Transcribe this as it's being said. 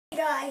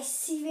guys,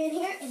 Steven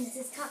here, and this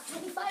is top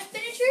 25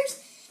 finishers,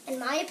 in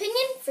my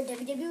opinion, for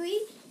WWE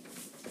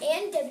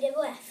and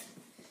WWF.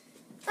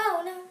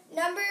 Oh no,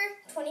 number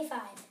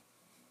 25,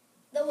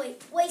 The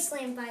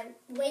Wasteland by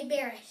Wade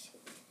Barrett,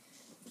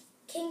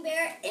 King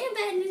Barrett, and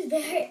Bad News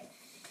Barrett.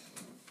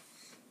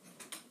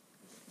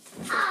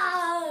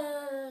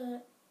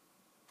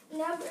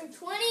 Number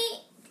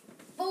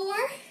 24,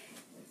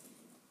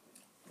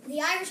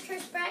 The Irish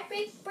Curse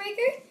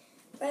Backbreaker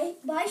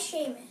by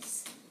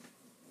Sheamus.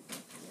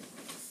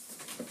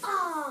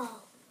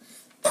 Oh,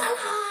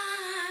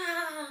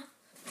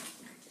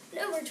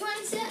 number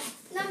 27,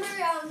 number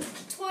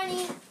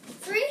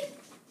 23.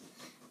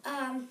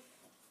 I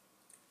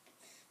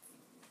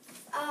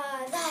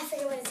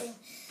forget what his name.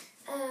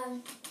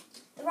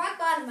 The Rock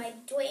Bottom by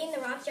Dwayne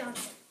 "The Rock"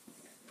 Johnson.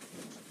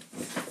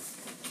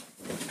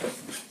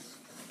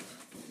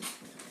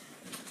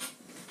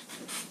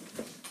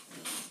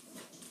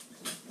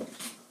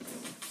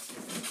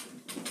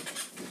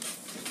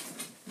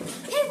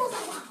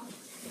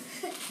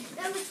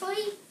 Number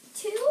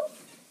 22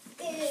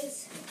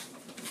 is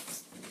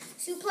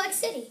Suplex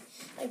City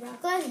by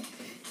Brock Lesnar.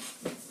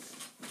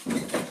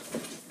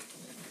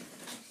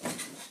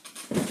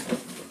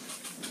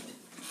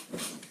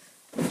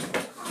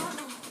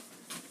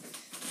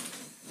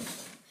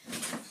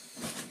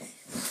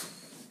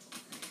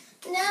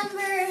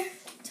 Number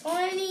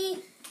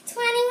 21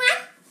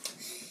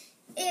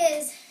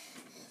 is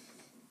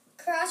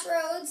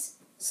Crossroads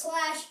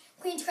 /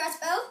 Queen's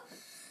Crossbow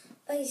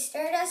by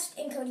Stardust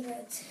and Cody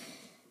Rhodes.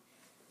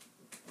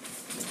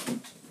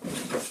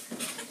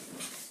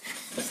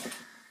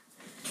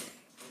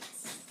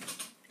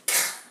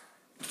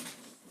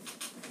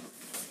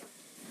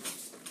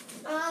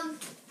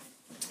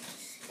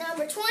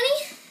 Number 20,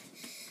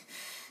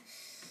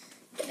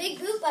 The Big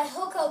Boot by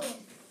Hulk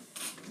Hogan.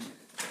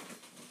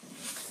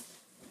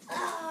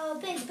 Oh,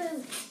 Big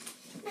Boot.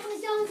 Now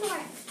he's going for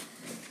it.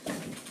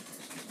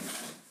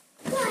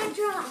 Flag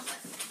drop.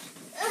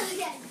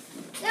 Okay.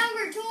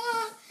 Number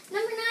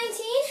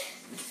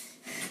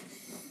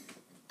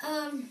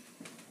 19.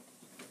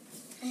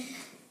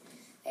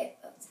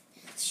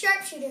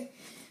 Sharpshooter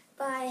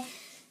by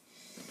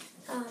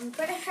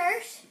Bret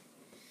Hart,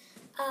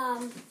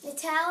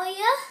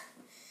 Natalia,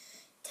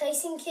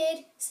 Tyson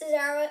Kidd,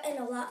 Cesaro, and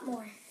a lot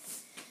more.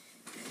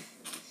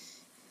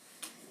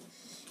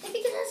 If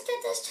you can just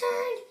get this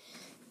turned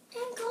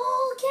and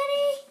goal,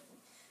 Kenny.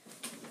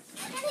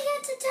 And he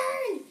gets a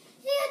turn.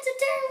 He gets a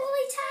turn. Will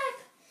he tap?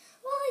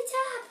 Will he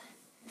tap?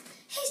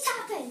 He's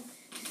tapping.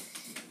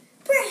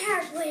 Bret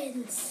Hart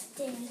wins.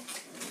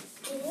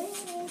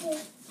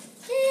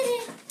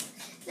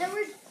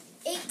 Number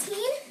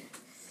 18,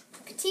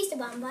 Batista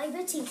Bomb by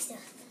Batista.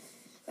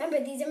 Remember,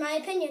 these are my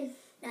opinion,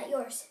 not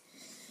yours.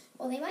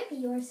 Well, they might be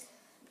yours.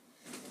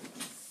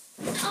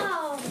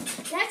 Oh,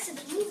 next is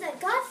the move that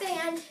got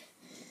banned,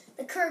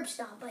 the Curb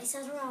Stomp by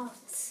Seth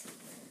Rollins.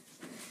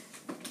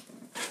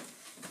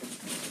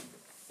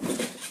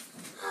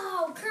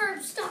 Oh,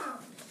 Curb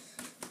Stomp.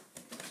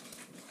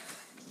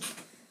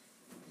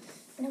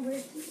 Number, I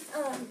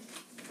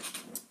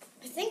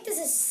think this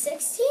is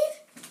 16,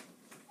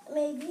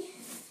 maybe.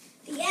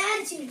 The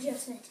Attitude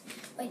Adjustment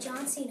by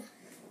John Cena.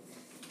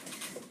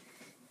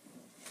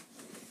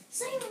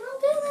 Simon,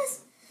 don't do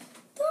this.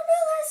 Don't do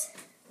this.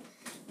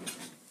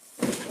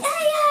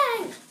 Yay, yay.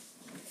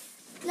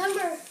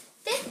 Number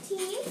 15,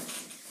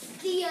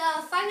 the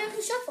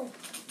 5-Knuckle Shuffle.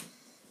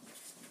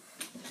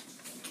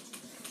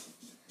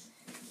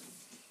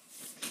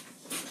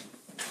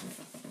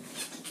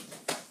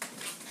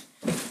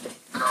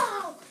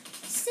 Oh,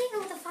 Cena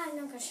with the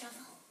 5-Knuckle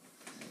Shuffle.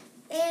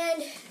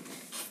 And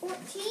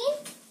 14,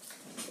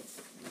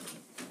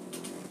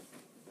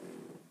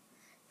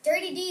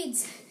 Dirty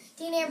Deeds,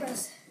 Dean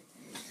Ambrose.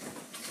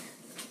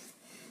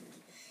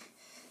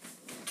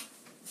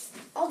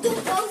 I'll do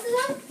both of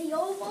them. The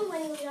old one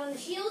when he was on the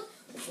Shield,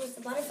 which was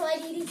the Butterfly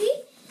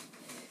DDT.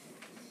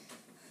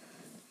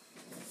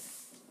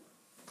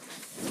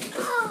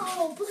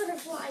 Oh,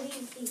 Butterfly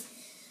DDT.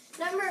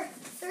 Number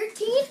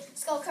 13,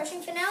 Skull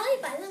Crushing Finale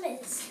by The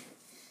Miz.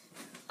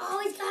 Oh,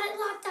 he's got it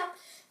locked up.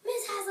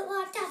 Miz has it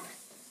locked up.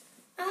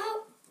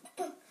 Oh,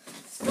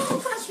 Skull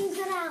Crushing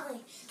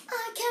Finale.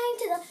 I came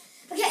to the...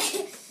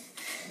 Okay,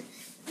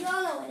 you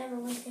all know what number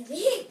one's going to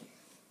be.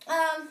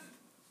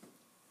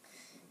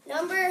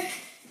 Number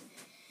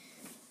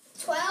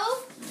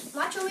 12,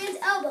 Macho Man's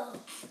Elbow.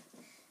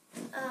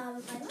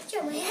 By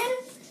Macho Man.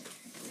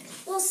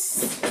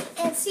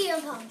 And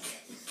CM Punk.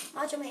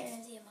 Macho Man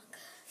and CM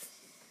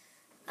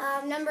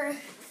Punk. Number,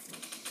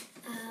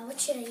 what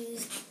should I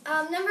use?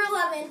 Number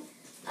 11,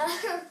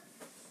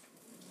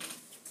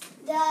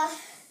 the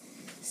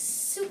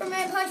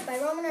Superman Punch by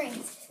Roman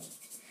Reigns.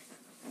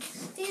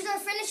 These are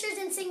finishers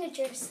and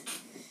signatures.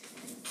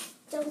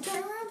 Don't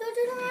turn around, don't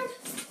turn around.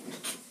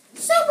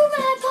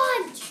 Superman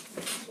Punch!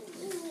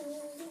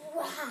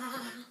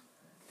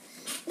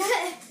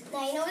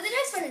 Now you know what the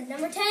next one is.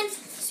 Number 10,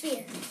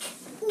 Spear.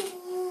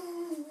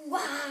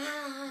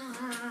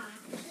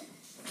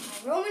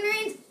 Roman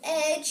Reigns,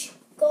 Edge,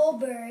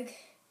 Goldberg,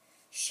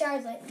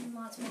 Charlotte, and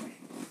lots more.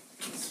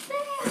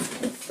 Spam!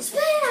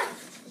 Spam!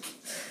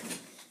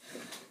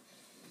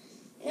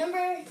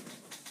 Number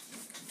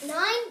 9,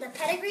 The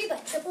Pedigree by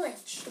Triple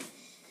H.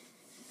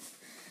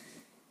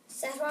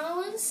 Seth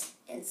Rollins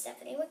and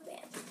Stephanie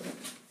McMahon.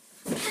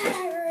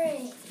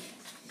 Pedigree.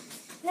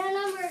 Now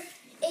number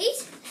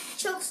 8,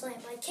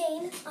 Chokeslam by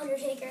Kane,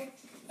 Undertaker,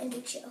 and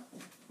Big Show.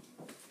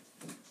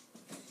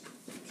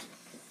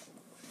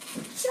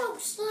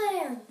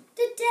 Chokeslam!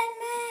 The dead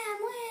man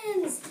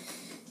wins!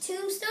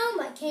 Tombstone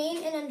by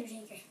Kane and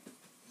Undertaker.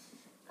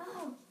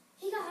 Oh,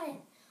 he got it.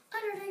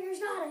 Undertaker's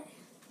got it.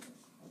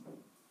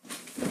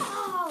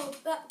 Oh,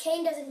 but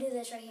Kane doesn't do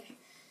this right here.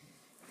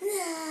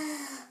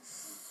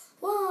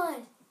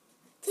 1,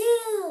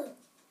 2,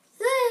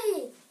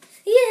 3.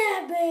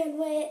 Yeah, man,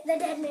 win. The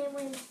dead man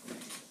wins.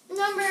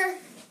 Number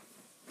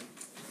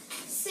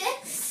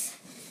 6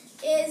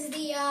 is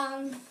the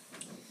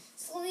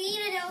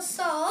Salida del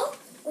Sol,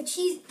 which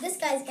this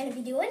guy's gonna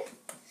be doing,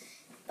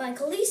 by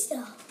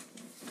Kalisto.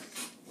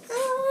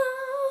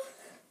 Oh,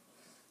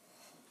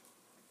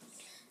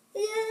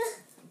 yeah.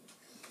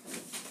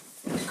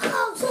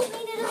 Oh,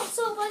 Salida del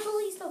Sol by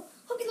Kalisto.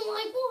 Hooking the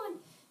line. 1,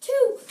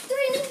 2, 3.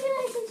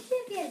 He's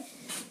champion.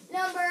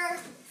 Number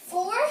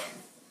 4,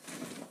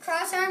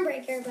 Cross Arm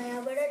Breaker by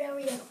Alberto Del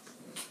Rio.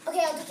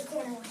 Okay, I'll do the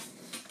corner one.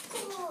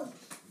 Gold,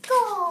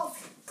 gold,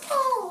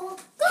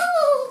 gold,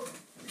 gold.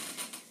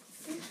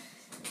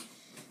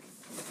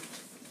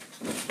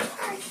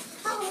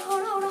 Oh,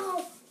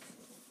 no.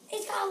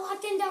 He's got it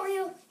locked in, Del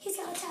Rio. He's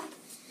got a tap.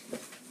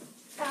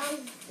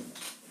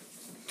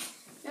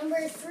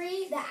 Number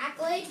 3, The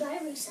Accolade by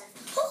Rusev.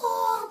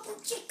 Oh,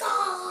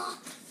 chica.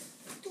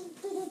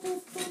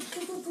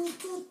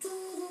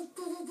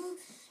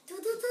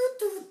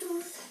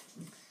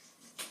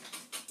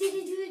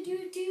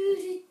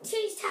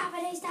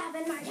 He's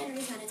tapping. Mark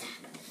Henry's got a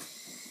tap.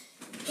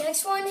 The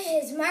next one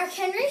is Mark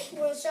Henry,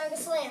 World's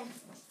Strongest Slam.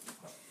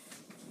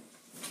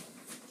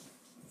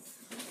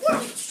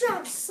 World's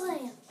Strongest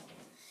Slam.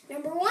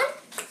 Number 1,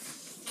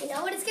 you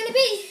know what it's going to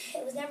be.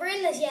 It was never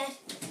in this yet.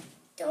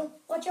 Don't,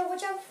 watch out.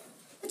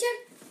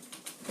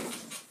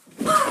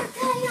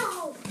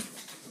 RKO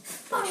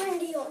by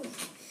Randy Orton.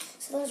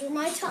 So those were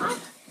my top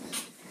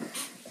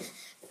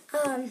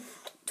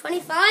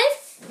 25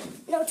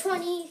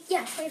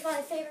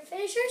 favorite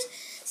finishers.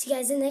 See you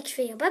guys in the next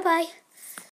video. Bye-bye.